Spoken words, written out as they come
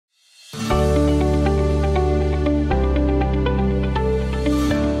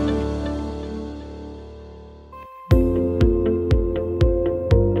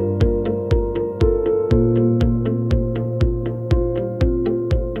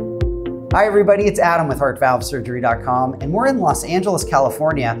Hi everybody, it's Adam with HeartValveSurgery.com, and we're in Los Angeles,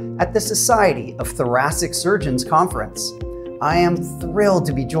 California at the Society of Thoracic Surgeons Conference. I am thrilled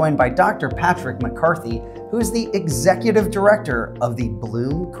to be joined by Dr. Patrick McCarthy, who is the Executive Director of the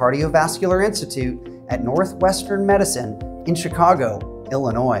Bluhm Cardiovascular Institute at Northwestern Medicine in Chicago,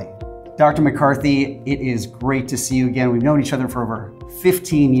 Illinois. Dr. McCarthy, it is great to see you again. We've known each other for over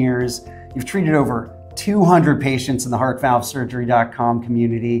 15 years. You've treated over 200 patients in the HeartValveSurgery.com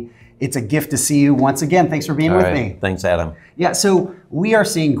community. It's a gift to see you once again. Thanks for being with me. Thanks, Adam. Yeah, so we are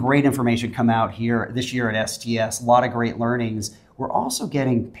seeing great information come out here this year at STS, a lot of great learnings. We're also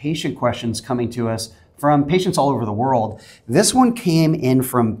getting patient questions coming to us from patients all over the world. This one came in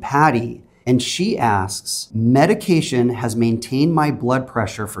from Patty, and she asks, medication has maintained my blood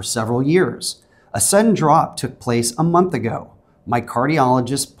pressure for several years. A sudden drop took place a month ago. My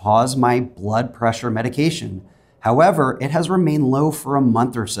cardiologist paused my blood pressure medication. However, it has remained low for a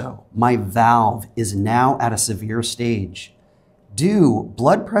month or so. My valve is now at a severe stage. Do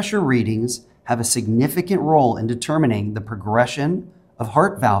blood pressure readings have a significant role in determining the progression of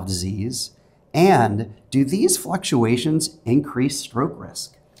heart valve disease? And do these fluctuations increase stroke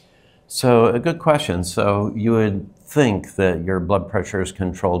risk? So a good question. So you would think that your blood pressure is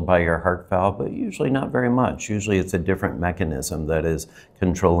controlled by your heart valve, but usually not very much. Usually it's a different mechanism that is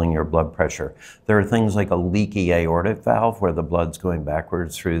controlling your blood pressure. There are things like a leaky aortic valve where the blood's going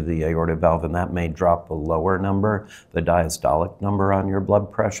backwards through the aortic valve, and that may drop the lower number, the diastolic number on your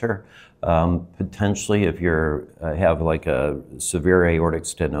blood pressure. Potentially if you have like a severe aortic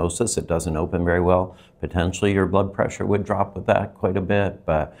stenosis, it doesn't open very well, potentially your blood pressure would drop with that quite a bit,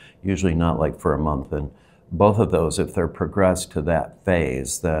 but usually not like for a month. And both of those, if they're progressed to that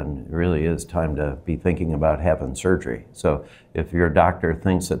phase, then it really is time to be thinking about having surgery. So if your doctor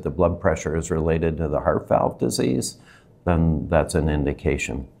thinks that the blood pressure is related to the heart valve disease, then that's an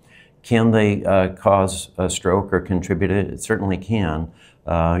indication. Can they cause a stroke or contribute to it? It certainly can.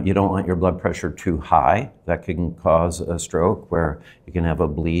 You don't want your blood pressure too high. That can cause a stroke where you can have a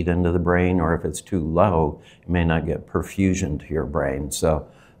bleed into the brain, or if it's too low, you may not get perfusion to your brain. So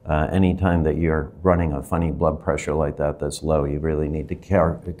anytime that you're running a funny blood pressure like that that's low, you really need to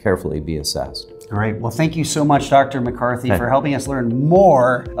carefully be assessed. All right, well, thank you so much, Dr. McCarthy, for helping us learn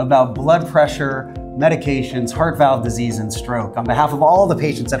more about blood pressure, medications, heart valve disease, and stroke. On behalf of all the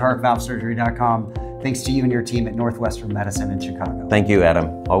patients at HeartValveSurgery.com, thanks to you and your team at Northwestern Medicine in Chicago. Thank you,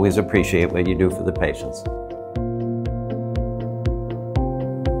 Adam. Always appreciate what you do for the patients.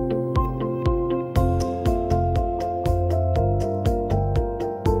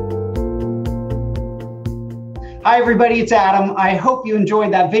 Hi, everybody, it's Adam. I hope you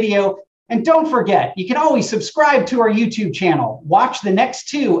enjoyed that video. And don't forget, you can always subscribe to our YouTube channel, watch the next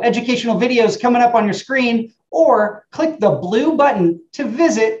 2 educational videos coming up on your screen, or click the blue button to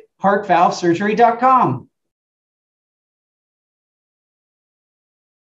visit HeartValveSurgery.com.